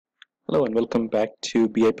Hello and welcome back to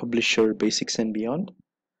BI Publisher Basics and Beyond.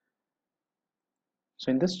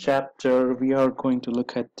 So in this chapter, we are going to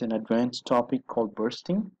look at an advanced topic called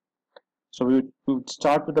bursting. So we would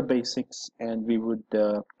start with the basics and we would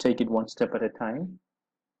take it one step at a time.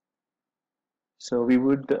 So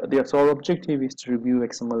our objective is to review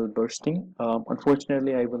XML bursting.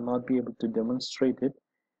 Unfortunately, I will not be able to demonstrate it,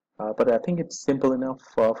 but I think it's simple enough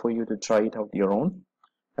for you to try it out your own.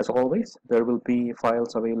 As always, there will be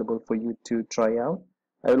files available for you to try out.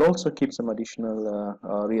 I will also keep some additional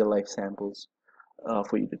real-life samples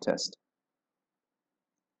for you to test.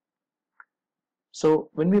 So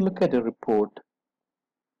when we look at a report,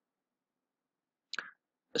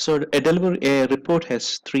 so a report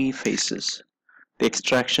has three phases: the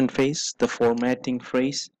extraction phase, the formatting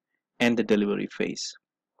phase, and the delivery phase.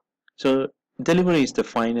 So delivery is the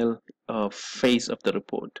final phase of the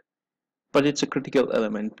report, but it's a critical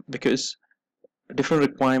element because different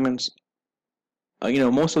requirements.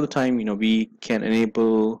 Most of the time, we can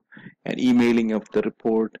enable an emailing of the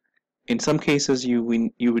report. In some cases, you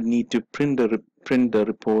would need to print the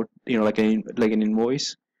report, like an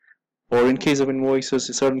invoice. Or in case of invoices,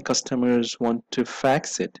 certain customers want to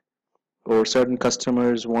fax it, or certain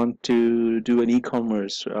customers want to do an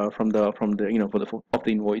e-commerce from the of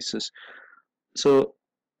the invoices. So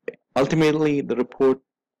ultimately, the report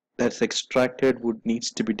that's extracted would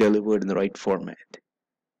needs to be delivered in the right format.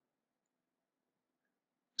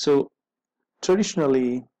 So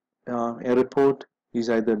traditionally, a report is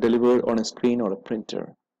either delivered on a screen or a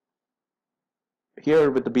printer.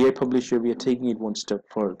 Here with the BI Publisher, we are taking it one step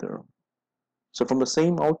further. So from the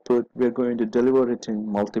same output, we are going to deliver it in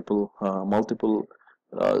multiple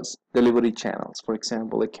delivery channels. For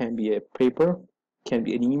example, it can be a paper, it can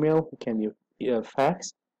be an email, it can be a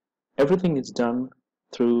fax. Everything is done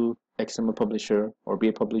through XML Publisher or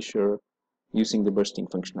BI Publisher using the bursting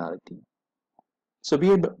functionality. So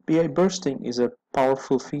BI bursting is a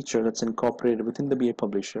powerful feature that's incorporated within the BI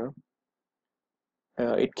Publisher.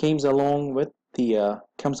 It comes along with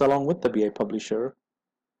the BI Publisher,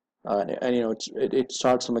 and it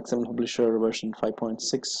starts from XML Publisher version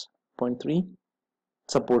 5.6.3.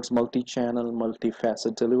 Supports multi-channel,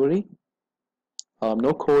 multi-facet delivery.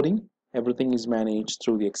 No coding. Everything is managed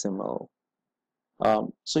through the XML.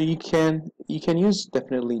 So you can use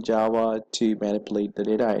definitely Java to manipulate the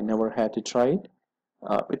data. I never had to try it.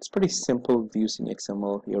 It's pretty simple using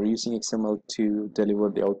XML. You're using XML to deliver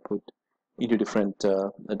the output into different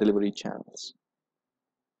delivery channels.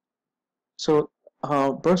 So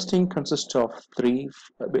bursting consists of three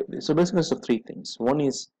things. One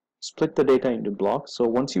is split the data into blocks. So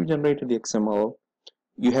once you generated the XML,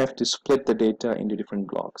 you have to split the data into different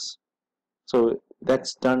blocks. So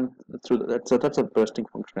that's done through that's a bursting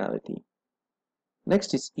functionality.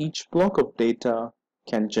 Next is each block of data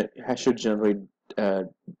should generate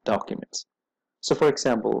documents. So for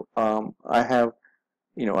example, I'm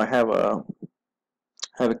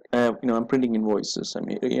printing invoices.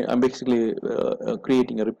 I'm basically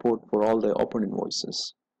creating a report for all the open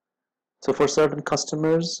invoices. So for certain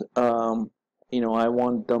customers, I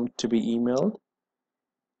want them to be emailed.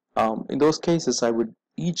 In those cases,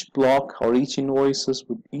 each block or each invoice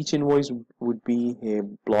would be a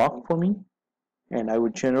block for me, and I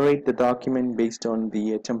would generate the document based on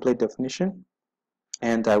the template definition,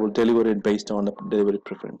 and I will deliver it based on the delivery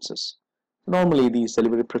preferences. Normally, these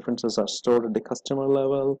delivery preferences are stored at the customer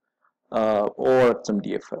level or at some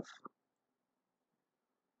DFF.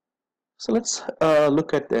 So let's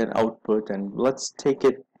look at an output, and let's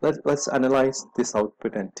analyze this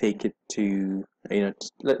output and take it to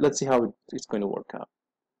let's see how it's going to work out.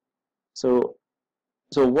 So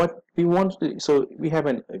what we want to do, so we have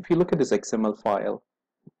if you look at this XML file,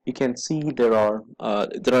 you can see there are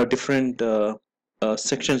different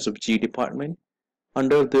sections of G department.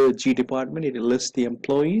 Under the G department, it lists the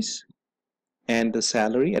employees and the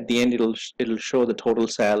salary. At the end, it'll show the total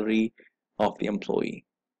salary of the employee.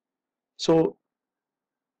 So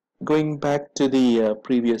going back to the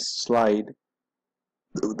previous slide,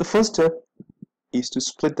 the first step is to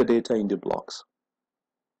split the data into blocks.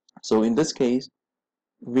 So in this case,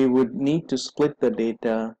 we would need to split the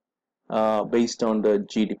data based on the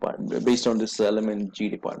G department, based on this element G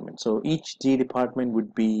department. So each G department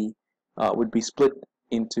would be split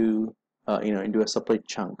into into a separate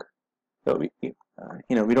chunk. So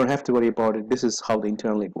we don't have to worry about it. This is how the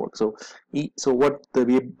internally it works. So what the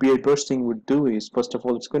BI bursting would do is, first of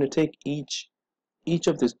all, it's going to take each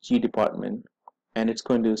of this G department, and it's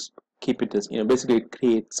going to keep it as basically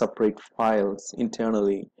create separate files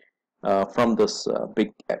internally from this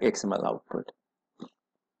big XML output.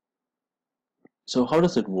 So how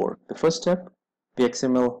does it work? The first step The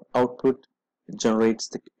XML output generates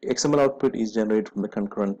the XML output is generated from the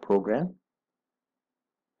concurrent program.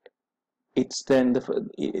 It's then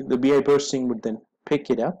the BI bursting would then pick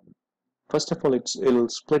it up. First of all, it'll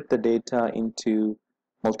split the data into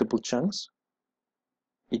multiple chunks.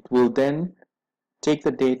 It will then take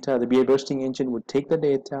the data, the BI bursting engine would take the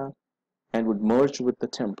data and would merge with the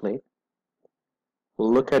template.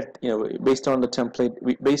 We'll look at, based on the template,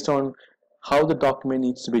 based on how the document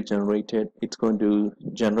needs to be generated, it's going to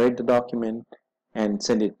generate the document and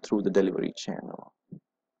send it through the delivery channel.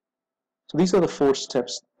 So these are the 4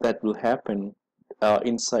 steps that will happen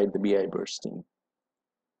inside the BI bursting.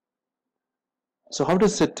 So how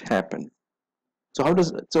does it happen?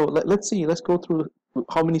 Let's go through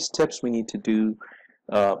how many steps we need to do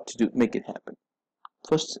make it happen.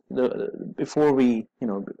 First, before we,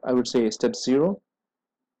 I would say step 0,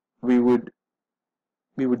 we would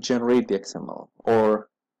generate the XML, or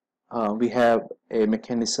we have a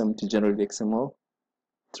mechanism to generate the XML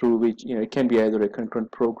through which, it can be either a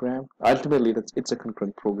concurrent program. Ultimately, it's a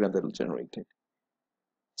concurrent program that will generate it.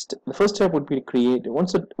 The first step would be to create,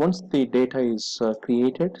 once the data is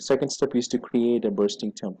created, second step is to create a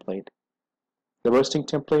bursting template. The bursting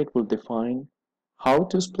template will define how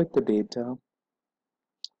to split the data,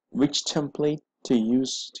 which template to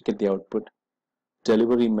use to get the output,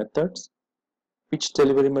 delivery methods, which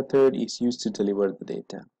delivery method is used to deliver the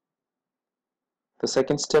data. The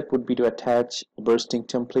second step would be to attach a bursting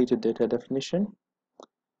template to data definition.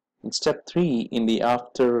 In step 3, in the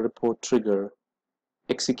after report trigger,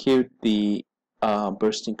 execute the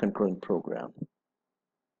bursting concurrent program.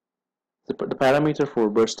 The parameter for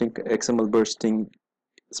XML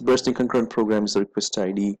bursting concurrent program is the request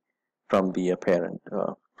ID from the parent,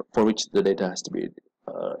 for which the data has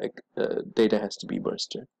to be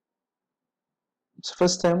bursted. So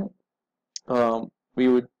first time, we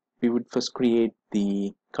would first create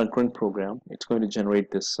the concurrent program. It's going to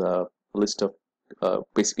generate this list of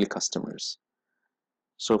basically customers.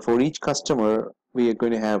 So for each customer, we are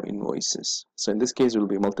going to have invoices. So in this case, there will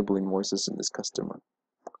be multiple invoices in this customer.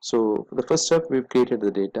 So for the first step, we've created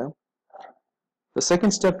the data. The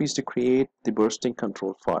second step is to create the bursting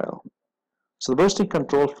control file. So the bursting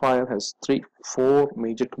control file has 4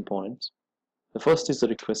 major components. The first is the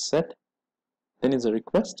request set, then is the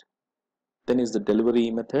request, then is the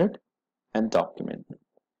delivery method, and document.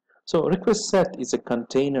 So request set is a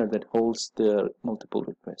container that holds the multiple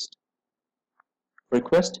requests.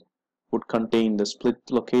 Request would contain the split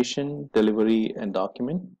location, delivery, and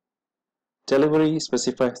document. Delivery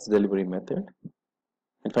specifies the delivery method.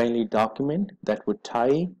 And finally, document that would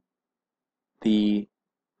tie the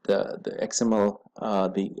XML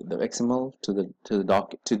the XML to the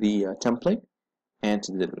template and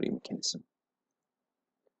to the delivery mechanism.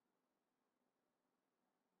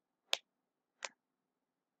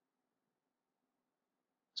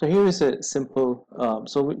 So here is a simple.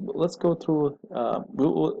 Let's go through.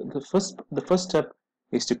 The first step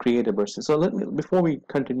is to create a bursting. So before we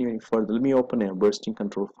continue any further, let me open a bursting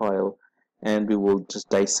control file, and we will just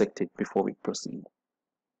dissect it before we proceed.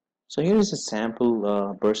 So here is a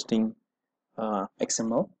sample bursting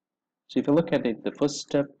XML. So if you look at it, the first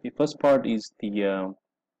part is the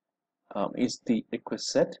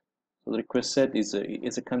request set. So the request set is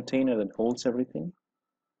a container that holds everything.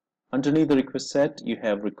 Underneath the request set, you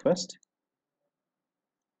have request.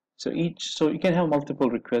 So you can have multiple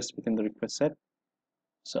requests within the request set.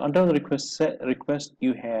 So under the request,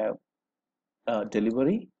 you have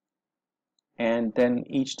delivery, and then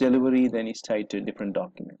each delivery then is tied to different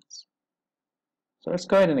documents. So let's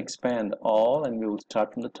go ahead and expand all, and we will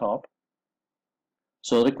start from the top.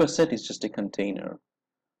 So request set is just a container.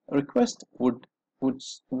 A request would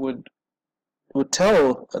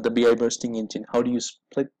tell the BI bursting engine how do you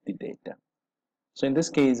split the data. So in this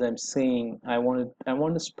case, I'm saying I want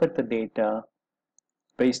to split the data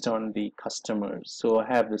based on the customers. So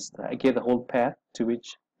I gave the whole path to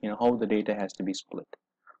which how the data has to be split.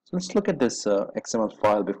 So let's look at this XML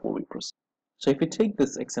file before we proceed. So if we take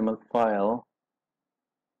this XML file,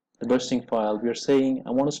 the bursting file, we are saying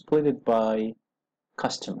I want to split it by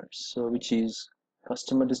customers. So which is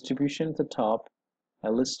customer distribution at the top. I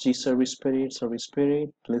list G service period,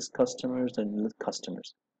 list customers, and list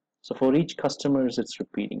customers. So for each customers, it's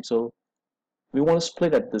repeating. So we want to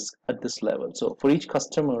split at this level. So for each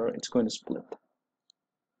customer, it's going to split,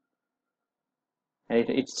 and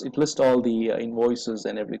it lists all the invoices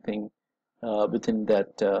and everything within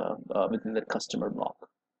that customer block.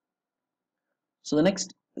 So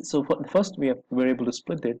first we're able to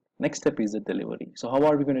split it. Next step is the delivery. So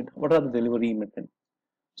what are the delivery methods?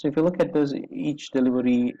 So if you look at this, each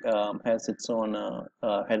delivery has its own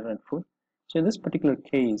header and foot. So in this particular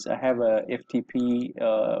case, I have a FTP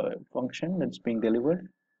function that's being delivered.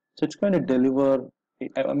 So it's going to deliver,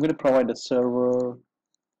 I'm going to provide a server,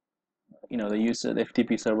 the user, the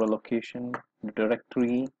FTP server location, the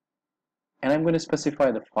directory, and I'm going to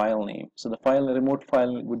specify the file name. So the remote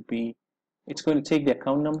file would be, it's going to take the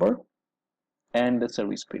account number and the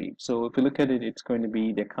service period. So if you look at it, it's going to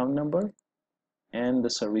be the account number and the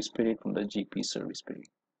service period from the GP service period.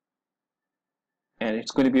 And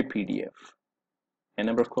it's going to be a PDF. And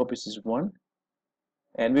number of copies is 1.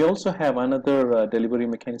 And we also have another delivery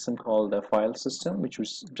mechanism called a file system, which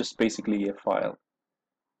was just basically a file.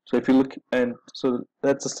 So if you look, and so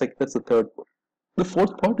that's the third part. The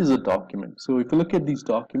fourth part is a document. So if you look at these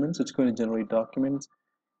documents, it's going to generate documents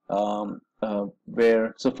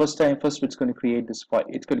where, so first it's going to create this file.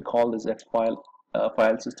 It's going to call this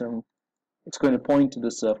file system. It's going to point to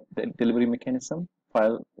this the delivery mechanism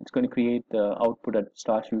file. It's going to create the output at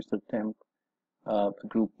 /user temp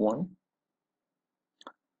group 1.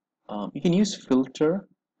 You can use filter.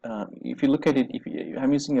 If you look at it,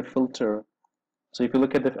 I'm using a filter. So if you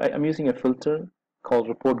look at I'm using a filter called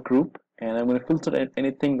report group, and I'm going to filter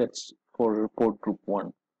anything that's for report group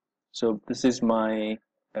 1. So this is my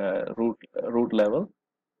root level,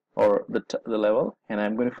 or the level, and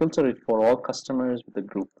I'm going to filter it for all customers with the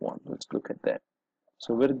group 1. Let's look at that.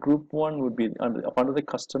 So where group 1 would be under the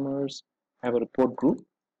customers, I have a report group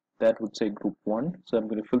that would say group 1. So I'm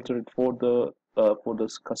going to filter it for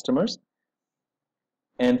those customers.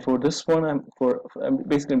 And for this one, I'm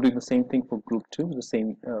basically doing the same thing for group 2, the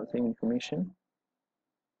same information.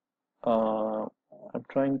 I'm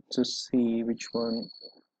trying to see which one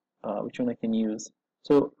I can use.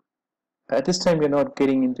 So at this time, we're not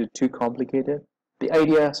getting into too complicated. The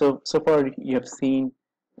idea, so far you have seen,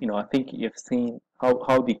 I think you have seen how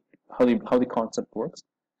the concept works.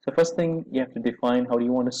 So first thing, you have to define how do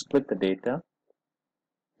you want to split the data.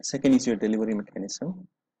 Second is your delivery mechanism,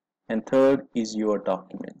 and third is your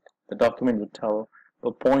document. The document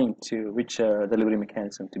will point to which delivery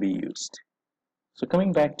mechanism to be used. So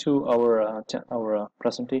coming back to our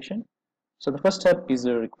presentation, so the first step is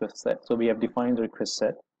the request set. So we have defined the request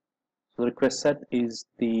set. So the request set is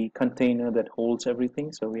the container that holds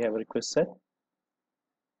everything. So we have a request set.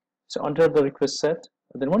 So under the request set,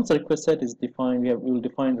 then once the request set is defined, we will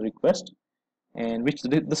define the request, and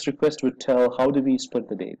this request would tell how do we split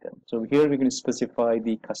the data. So here we're going to specify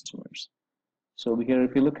the customers. So here,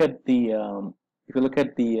 if you look at the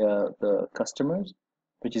customers,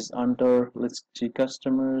 which is under list G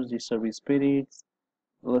customers, G service periods,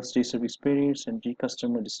 list G service periods, and G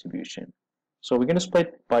customer distribution. So we're going to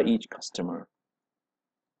split by each customer.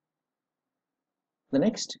 The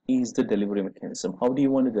next is the delivery mechanism. How do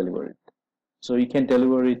you want to deliver it? So you can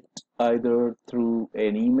deliver it either through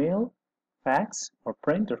an email, fax, or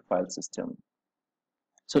print, or file system.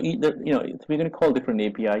 So either, we're going to call different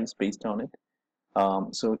APIs based on it.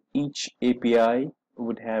 So each API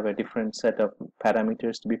would have a different set of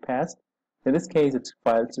parameters to be passed. In this case, it's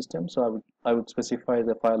file system. So I would specify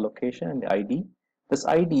the file location and the ID. This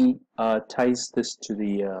ID ties this to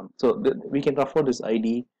the we can refer this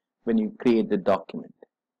ID when you create the document.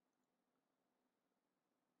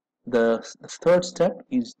 The third step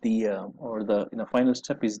is the final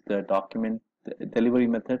step is the document delivery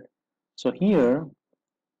method. So here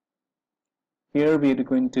we are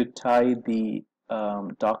going to tie the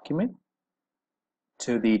document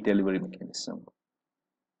to the delivery mechanism,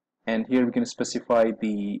 and here we can specify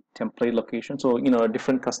the template location. So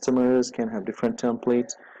different customers can have different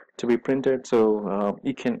templates to be printed. So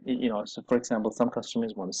you can so for example, some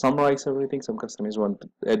customers want to summarize everything, some customers want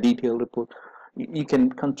a detailed report. You can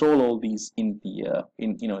control all these in the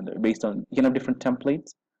based on, you can have different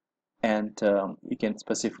templates, and you can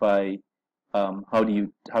specify how do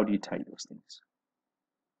you tie those things.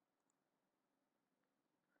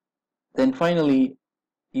 Then finally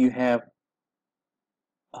you have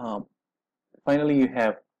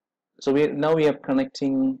so we have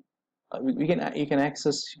connecting. You can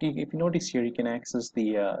access. If you notice here, you can access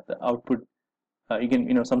the output. You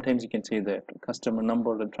can sometimes you can say the customer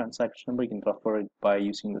number, the transaction number. You can refer it by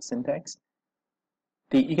using the syntax.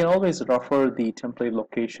 You can always refer the template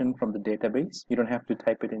location from the database. You don't have to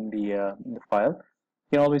type it in the file.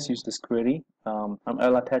 You can always use this query.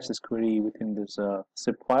 I'll attach this query within this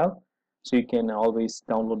zip file, so you can always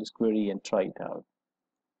download this query and try it out.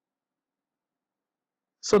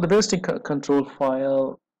 So the bursting control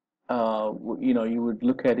file, you would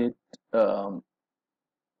look at it.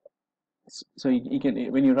 So you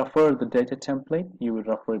can, when you refer the data template, you would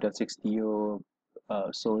refer it as XDO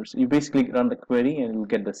source. You basically run the query and you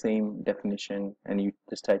get the same definition, and you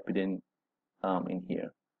just type it in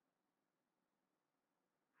here.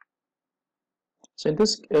 So in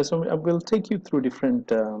this, so I will take you through different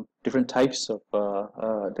types of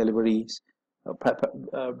deliveries,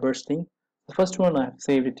 bursting. The first one I have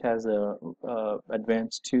saved it as a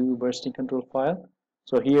advanced 2 bursting control file.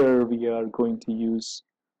 So here we are going to use.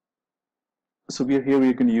 So we're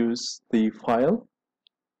going to use the file,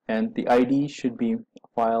 and the ID should be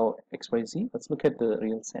file XYZ. Let's look at the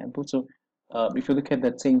real sample. So if you look at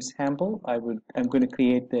that same sample, I'm going to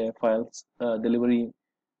create the files delivery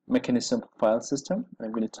mechanism file system.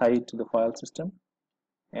 I'm going to tie it to the file system,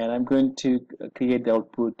 and I'm going to create the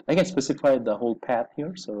output. I can specify the whole path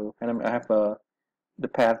here. So, and I have the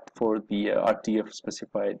path for the RTF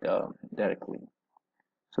specified directly.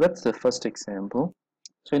 So that's the first example.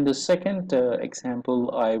 So in the second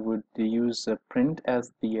example, I would use print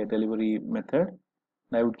as the delivery method.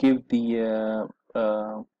 And I would give the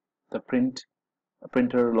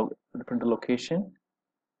printer location,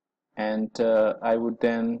 and I would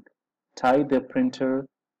then tie the printer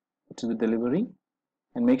to the delivery,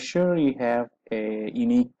 and make sure you have a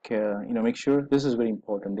unique, make sure this is very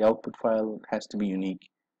important. The output file has to be unique.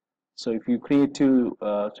 So if you create two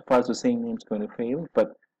files with the same name, it's going to fail,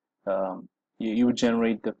 but you would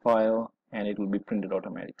generate the file and it will be printed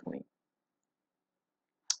automatically.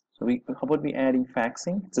 So how about we adding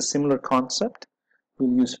faxing? It's a similar concept.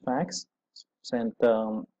 We'll use fax, and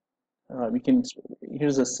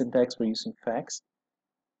here's a syntax for using fax.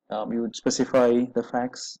 You would specify the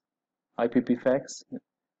fax, IPP fax,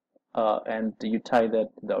 and you tie that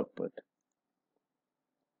to the output.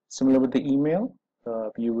 Similar with the email,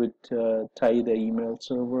 you would tie the email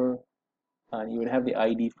server, and you would have the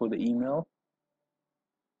ID for the email.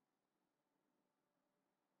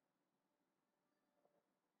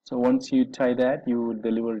 So once you tie that, you would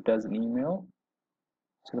deliver it as an email.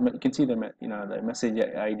 So you can see the message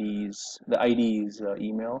ID is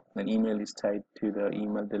email, and email is tied to the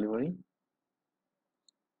email delivery.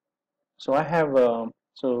 So I have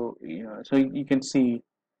so you can see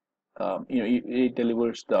it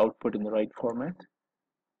delivers the output in the right format,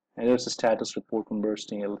 and there's a status report from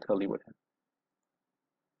bursting. It'll tell you what happened.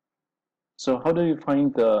 So how do you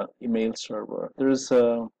find the email server? There's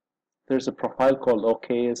a profile called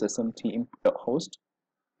OKS SMT host.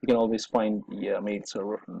 You can always find the mail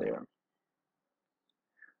server from there.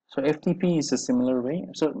 So FTP is a similar way.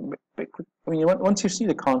 So once you see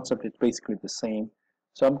the concept, it's basically the same.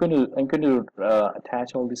 So I'm going to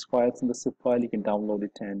attach all these files in the zip file. You can download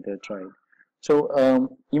it and try it. So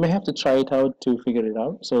you may have to try it out to figure it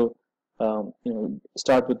out. So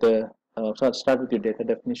start with your data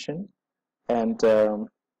definition, and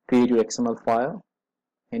create your XML file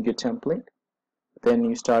and your template. Then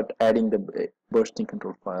you start adding the bursting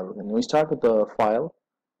control file. And when you start with the file,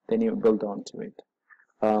 then you build onto it.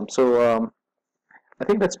 I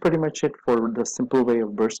think that's pretty much it for the simple way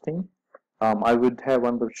of bursting. I would have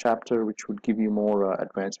one more chapter which would give you more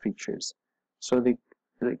advanced features. So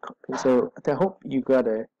I hope you got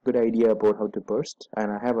a good idea about how to burst,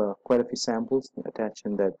 and I have quite a few samples attached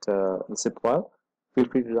in that zip file. Feel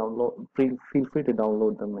free to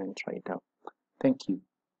download them and try it out. Thank you.